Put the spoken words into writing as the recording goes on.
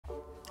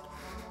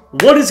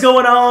What is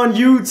going on,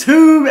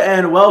 YouTube?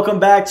 And welcome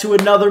back to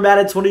another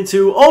Madden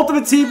 22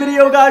 Ultimate Team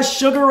video, guys.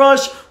 Sugar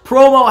Rush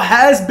promo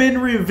has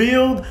been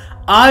revealed.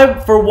 I,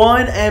 for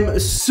one, am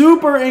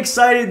super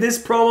excited.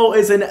 This promo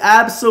is an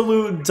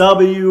absolute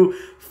W.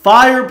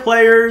 Fire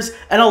players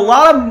and a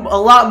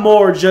lot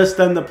more just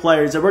than the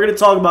players, and we're going to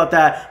talk about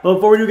that. But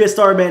before we do get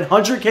started, man,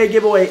 100K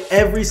giveaway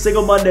every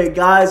single Monday,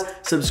 guys.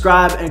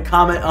 Subscribe and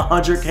comment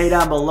 100K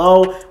down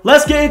below.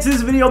 Let's get into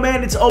this video,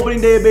 man. It's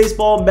opening day of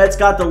baseball. Mets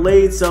got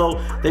delayed,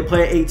 so they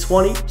play at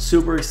 8:20.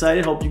 Super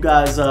excited. Hope you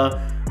guys I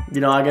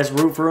guess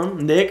root for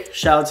them. Nick,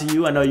 shout out to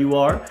you. I know you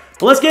are.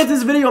 But let's get into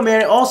this video,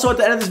 man. Also, at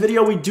the end of this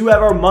video, we do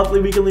have our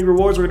monthly, weekly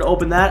rewards. We're going to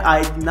open that.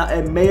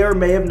 I may or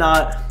may have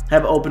not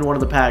have opened one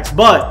of the packs,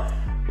 but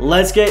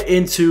let's get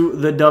into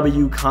the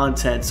W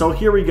content. So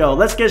here we go.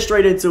 Let's get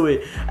straight into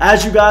it.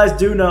 As you guys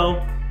do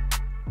know,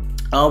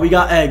 we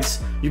got eggs.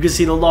 You can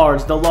see the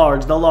large, the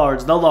large, the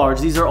large, the large.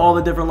 These are all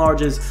the different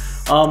larges.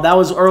 That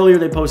was earlier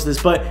they posted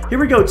this, but here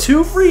we go.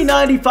 2 free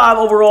 95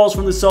 overalls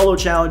from the solo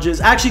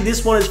challenges. Actually,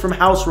 this one is from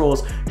House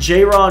Rules.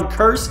 J-Ron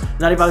Curse,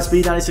 95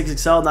 speed, 96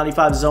 excel,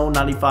 95 zone,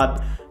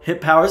 95 hit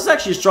power. This is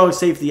actually a strong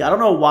safety. I don't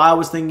know why I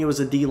was thinking it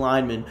was a D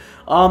lineman.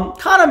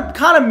 Kind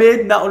of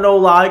mid, no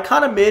lie.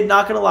 Kind of mid,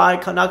 not gonna lie.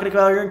 Not gonna come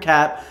out here and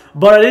cap,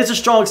 but it is a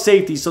strong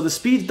safety. So the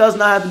speed does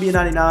not have to be a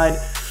 99.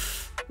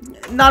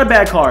 Not a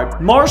bad card.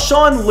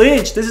 Marshawn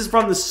Lynch. This is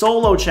from the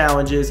solo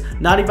challenges.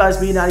 95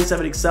 speed,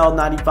 97 excel,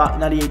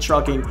 98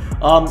 trucking.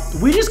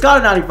 We just got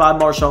a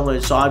 95 Marshawn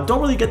Lynch, so I don't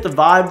really get the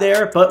vibe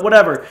there, but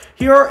whatever.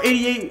 Here are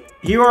 88.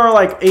 Here are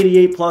like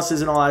 88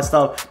 pluses and all that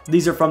stuff.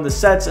 These are from the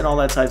sets and all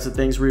that types of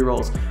things.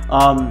 Rerolls.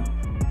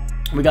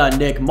 We got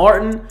Nick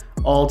Martin,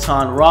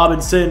 Alton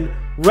Robinson,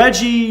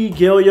 Reggie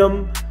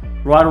Gilliam,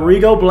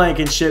 Rodrigo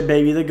Blankenship,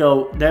 baby, the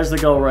GOAT. There's the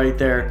GOAT right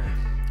there.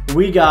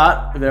 We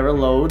got, if it ever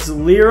loads,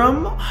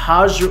 Liram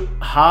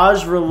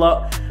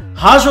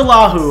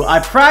Hajralahu. I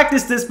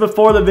practiced this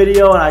before the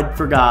video and I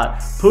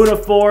forgot. Puna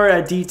Ford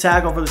at D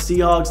tackle for the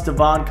Seahawks.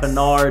 Devon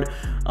Kennard.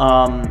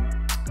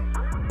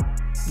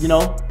 You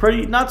know,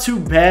 not too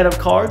bad of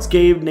cards.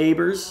 Gabe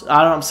Neighbors.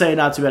 I'm saying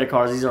not too bad of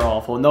cards. These are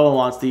awful. No one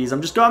wants these.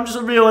 I'm just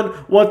revealing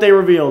what they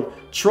revealed.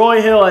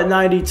 Troy Hill at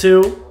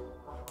 92.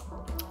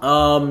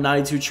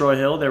 92 Troy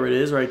Hill. There it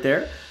is right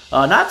there.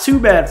 Not too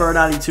bad for a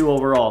 92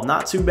 overall.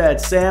 Not too bad.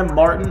 Sam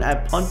Martin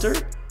at punter.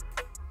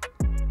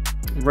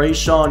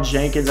 Rayshawn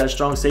Jenkins at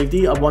strong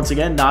safety. Once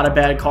again, not a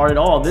bad card at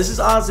all. This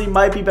is honestly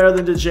might be better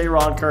than the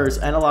J-Ron Curse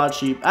and a lot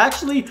cheap.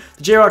 Actually,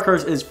 the J-Ron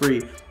Curse is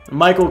free.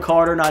 Michael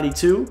Carter,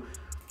 92.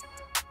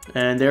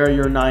 And there are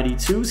your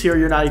 92s. Here are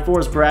your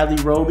 94s.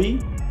 Bradley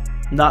Roby.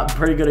 Not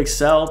pretty good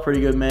excel. Pretty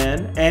good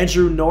man.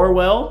 Andrew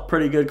Norwell.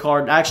 Pretty good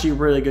card. Actually,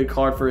 really good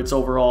card for its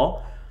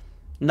overall.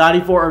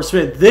 94 Irv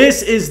Smith.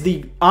 This is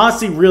the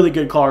honestly really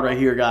good card right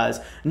here, guys.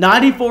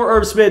 94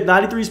 Irv Smith,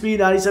 93 speed,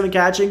 97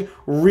 catching.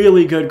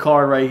 Really good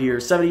card right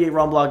here. 78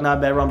 run block, not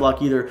bad run block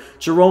either.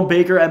 Jerome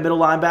Baker at middle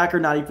linebacker,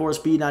 94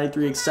 speed,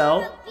 93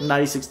 excel,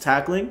 96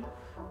 tackling.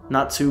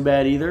 Not too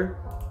bad either.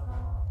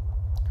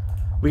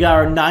 We got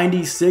our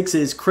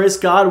 96s. Chris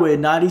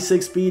Godwin,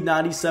 96 speed,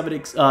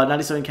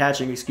 97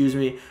 catching, excuse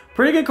me.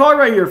 Pretty good card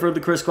right here for the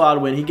Chris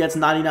Godwin. He gets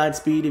 99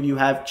 speed if you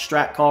have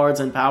strat cards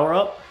and power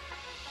up.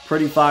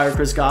 Pretty fire,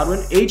 Chris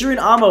Godwin. Adrian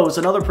Amos,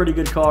 another pretty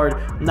good card.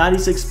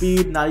 96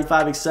 speed,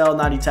 95 excel,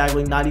 90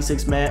 tackling,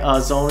 96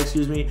 zone,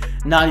 excuse me.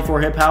 94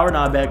 hit power,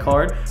 not a bad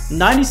card.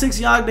 96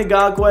 Yannick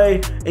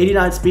Ngakoue,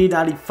 89 speed,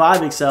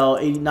 95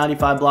 excel,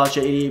 95 block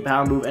shot, 88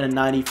 power move, and a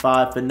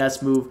 95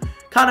 finesse move.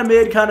 Kind of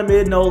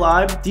mid, no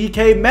lie.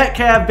 DK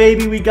Metcalf,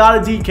 baby, we got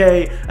a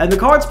DK. And the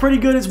card's pretty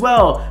good as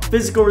well.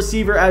 Physical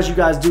receiver, as you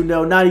guys do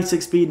know.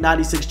 96 speed,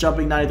 96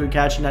 jumping, 93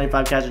 catching,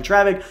 95 catching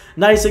traffic,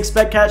 96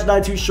 spec catch,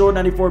 92 short,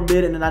 94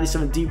 mid, and a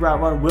 97 deep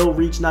route run. Will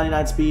reach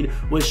 99 speed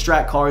with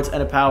strat cards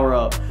and a power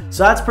up.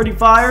 So that's pretty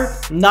fire.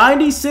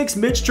 96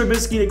 Mitch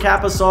Trubisky to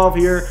cap us off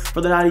here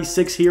for the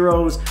 96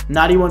 heroes.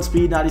 91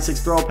 speed,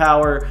 96 throw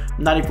power,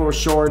 94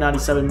 short,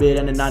 97 mid,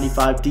 and a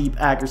 95 deep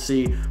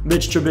accuracy.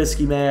 Mitch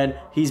Trubisky, man,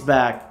 he's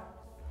back.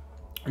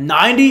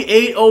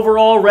 98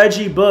 overall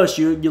Reggie Bush.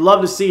 You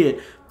love to see it.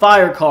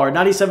 Fire card.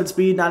 97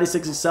 speed,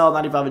 96 excel,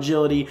 95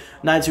 agility,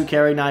 92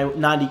 carry,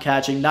 90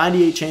 catching,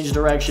 98 change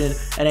direction,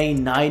 and a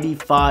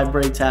 95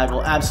 break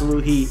tackle.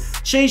 Absolute heat.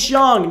 Chase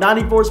Young,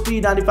 94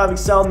 speed, 95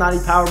 excel,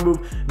 90 power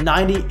move,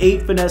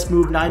 98 finesse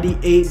move,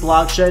 98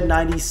 block shed,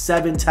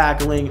 97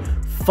 tackling.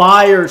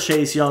 Fire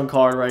Chase Young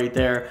card right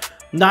there.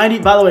 90.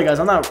 By the way, guys,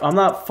 I'm not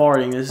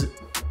farting.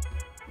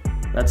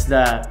 That's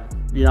that.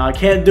 You know, I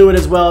can't do it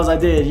as well as I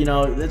did. You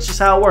know, that's just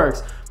how it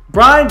works.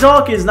 Brian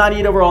Dawkins,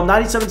 98 overall,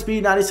 97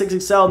 speed, 96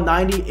 excel,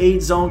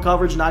 98 zone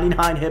coverage,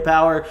 99 hit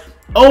power.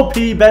 OP,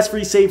 best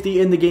free safety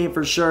in the game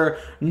for sure.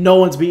 No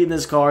one's beating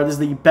this card. This is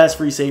the best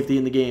free safety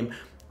in the game.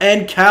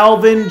 And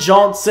Calvin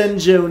Johnson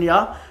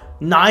Jr.,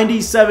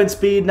 97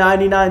 speed,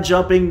 99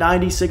 jumping,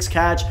 96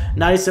 catch,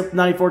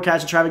 94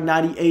 catch and traffic,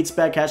 98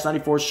 spec catch,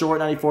 94 short,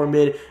 94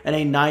 mid, and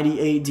a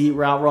 98 deep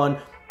route run.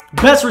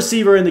 Best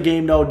receiver in the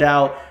game, no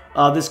doubt.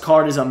 This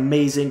card is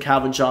amazing,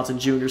 Calvin Johnson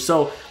Jr.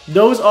 So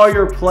those are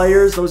your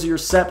players. Those are your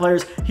set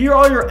players. Here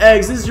are your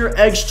eggs. This is your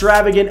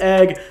extravagant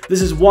egg.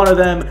 This is one of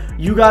them.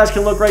 You guys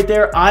can look right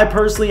there. I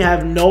personally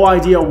have no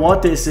idea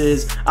what this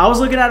is. I was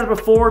looking at it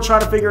before,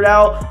 trying to figure it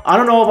out. I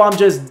don't know if I'm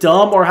just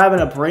dumb or having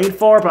a brain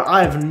fart, but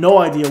I have no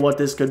idea what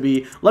this could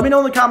be. Let me know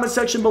in the comment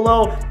section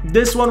below.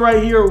 This one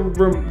right here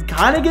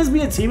kind of gives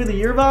me a Team of the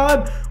Year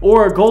vibe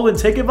or a golden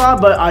ticket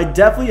vibe, but I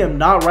definitely am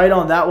not right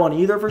on that one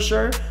either for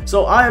sure.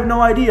 So I have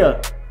no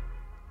idea.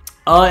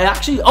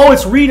 Actually, oh,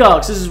 it's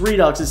Redux. This is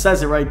Redux. It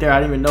says it right there. I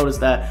didn't even notice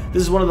that.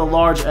 This is one of the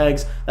large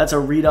eggs. That's a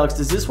Redux.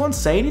 Does this one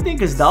say anything?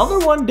 Because the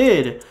other one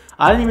did.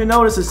 I didn't even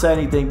notice it said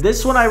anything.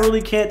 This one I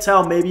really can't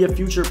tell. Maybe a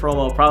future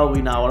promo.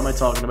 Probably not. What am I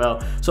talking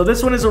about? So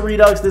this one is a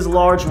Redux. This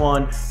large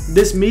one.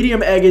 This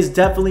medium egg is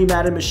definitely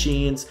Madden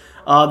Machines.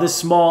 This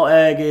small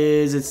egg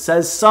is, it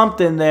says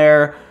something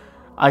there.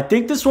 I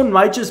think this one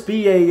might just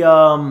be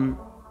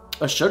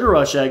a Sugar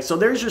Rush egg. So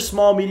there's your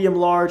small, medium,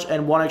 large,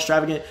 and one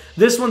extravagant.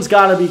 This one's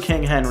got to be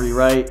King Henry,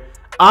 right?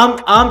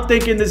 I'm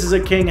thinking this is a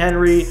King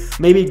Henry,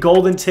 maybe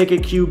golden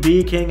ticket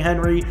QB King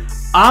Henry.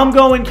 I'm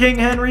going King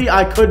Henry.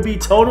 I could be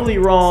totally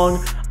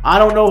wrong. I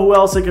don't know who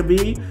else it could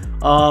be.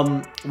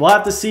 We'll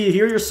have to see.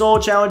 Here, your Soul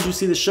Challenge. You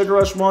see the Sugar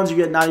Rush ones. You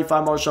get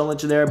 95 Marshawn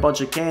Lynch in there, a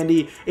bunch of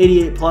candy,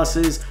 88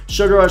 pluses.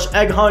 Sugar Rush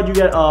Egg Hunt. You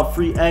get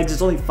free eggs.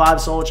 It's only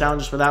 5 Soul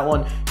Challenges for that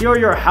one. Here are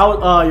your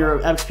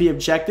XP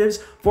objectives.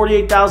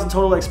 48,000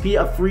 total XP,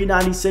 a free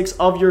 96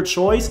 of your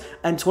choice,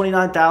 and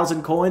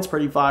 29,000 coins.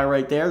 Pretty fire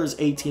right there. There's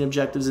 18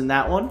 objectives in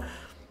that one.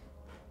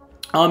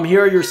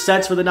 Here are your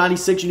sets for the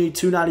 96. You need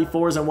 2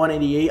 94s and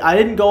 188. I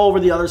didn't go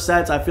over the other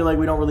sets. I feel like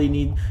we don't really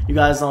need you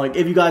guys to know. Like,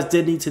 if you guys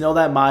did need to know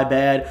that, my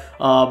bad.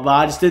 But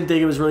I just didn't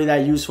think it was really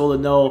that useful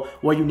to know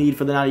what you need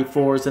for the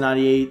 94s, the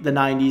 98, the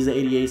 90s, the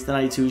 88s, the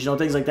 92s, you know,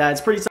 things like that. It's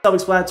pretty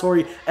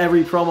self-explanatory.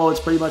 Every promo, it's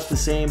pretty much the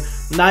same.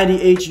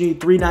 98, you need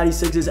 3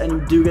 96s, and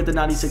you do get the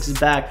 96s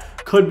back.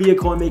 Could be a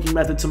coin making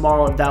method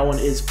tomorrow if that one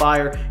is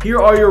fire. Here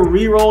are your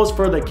rerolls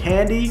for the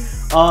candy.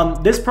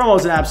 This promo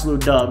is an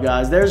absolute dub,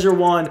 guys. There's your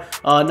one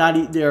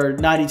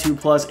 92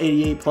 plus,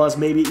 88 plus,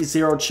 maybe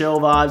 0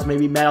 chill vibes,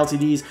 maybe mad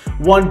LTDs.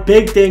 One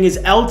big thing is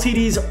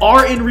LTDs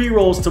are in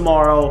rerolls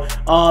tomorrow,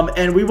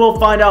 and we will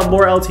find out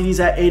more LTDs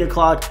at 8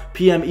 o'clock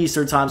p.m.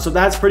 Eastern time. So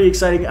that's pretty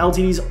exciting.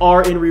 LTDs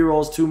are in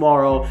rerolls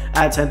tomorrow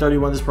at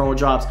 10:30 when this promo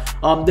drops.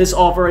 This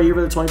offer right here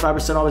for the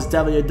 25% off is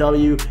definitely a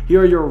W.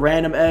 Here are your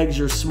random eggs,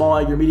 your small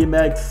egg, your medium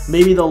egg.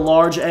 Maybe the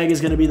large egg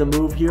is going to be the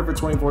move here for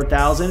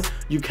 24,000.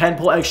 You can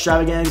pull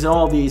extravagant eggs in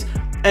all of these.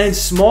 And in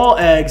small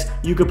eggs,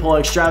 you could pull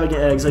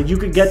extravagant eggs. Like, you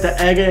could get the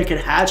egg and it can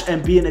hatch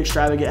and be an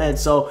extravagant egg.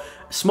 So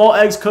small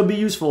eggs could be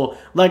useful.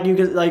 Like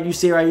you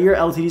see right here,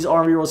 LTDs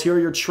are rerolls. Here are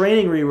your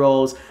training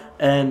rerolls.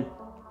 And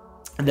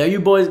there you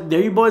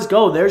boys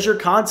go. There's your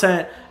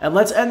content. And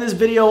let's end this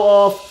video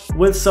off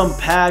with some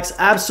packs.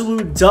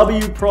 Absolute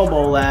W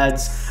promo,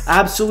 lads.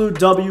 Absolute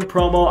W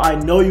promo. I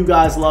know you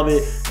guys love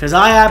it because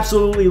I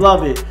absolutely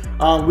love it.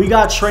 We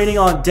got training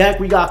on deck.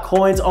 We got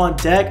coins on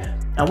deck.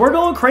 And we're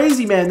going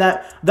crazy, man.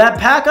 That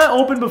pack I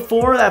opened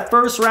before, that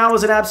first round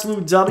was an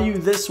absolute W.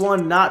 This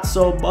one, not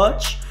so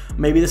much.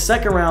 Maybe the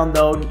second round,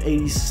 though,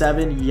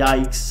 87.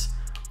 Yikes.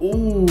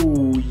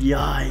 Ooh,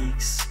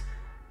 yikes.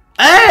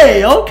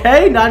 Hey,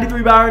 okay,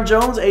 93 Byron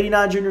Jones,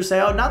 89 Junior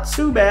Seau, not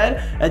too bad.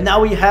 And now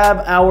we have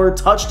our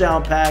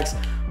touchdown packs.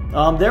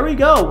 There we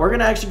go. We're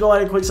gonna actually go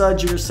ahead and quick sell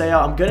Junior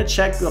Seau. I'm gonna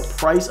check the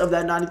price of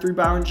that 93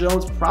 Byron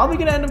Jones. Probably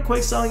gonna end up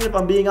quick selling it if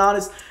I'm being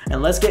honest.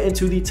 And let's get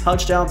into the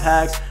touchdown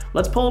packs.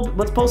 Let's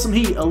pull some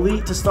heat.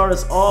 Elite to start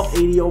us off.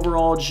 80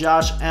 overall.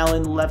 Josh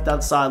Allen, left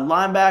outside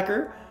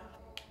linebacker.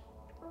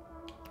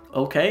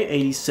 Okay,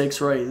 86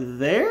 right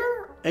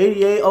there.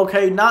 88.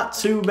 Okay, not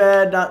too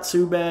bad. Not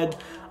too bad.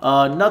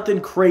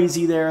 Nothing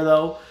crazy there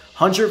though.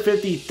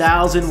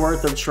 150,000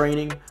 worth of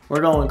training.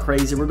 We're going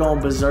crazy. We're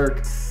going berserk.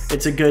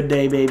 It's a good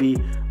day, baby.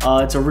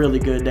 It's a really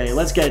good day.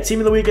 Let's get it. Team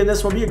of the week in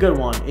this one. Be a good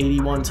one.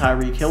 81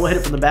 Tyreek Hill. We'll hit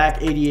it from the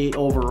back. 88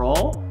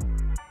 overall.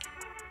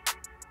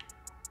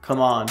 Come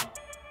on.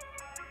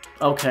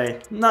 Okay.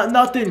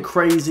 Nothing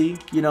crazy.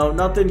 You know,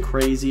 nothing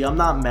crazy. I'm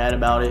not mad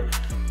about it.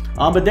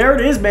 But there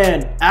it is,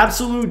 man.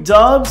 Absolute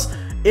dubs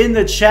in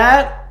the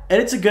chat.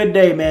 And it's a good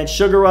day, man.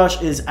 Sugar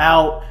Rush is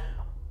out.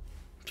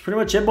 Pretty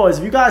much it, boys.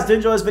 If you guys did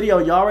enjoy this video,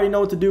 you already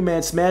know what to do,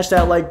 man. Smash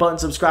that like button,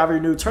 subscribe if you're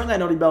new, turn that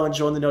noti bell, and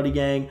join the Noti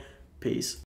gang. Peace.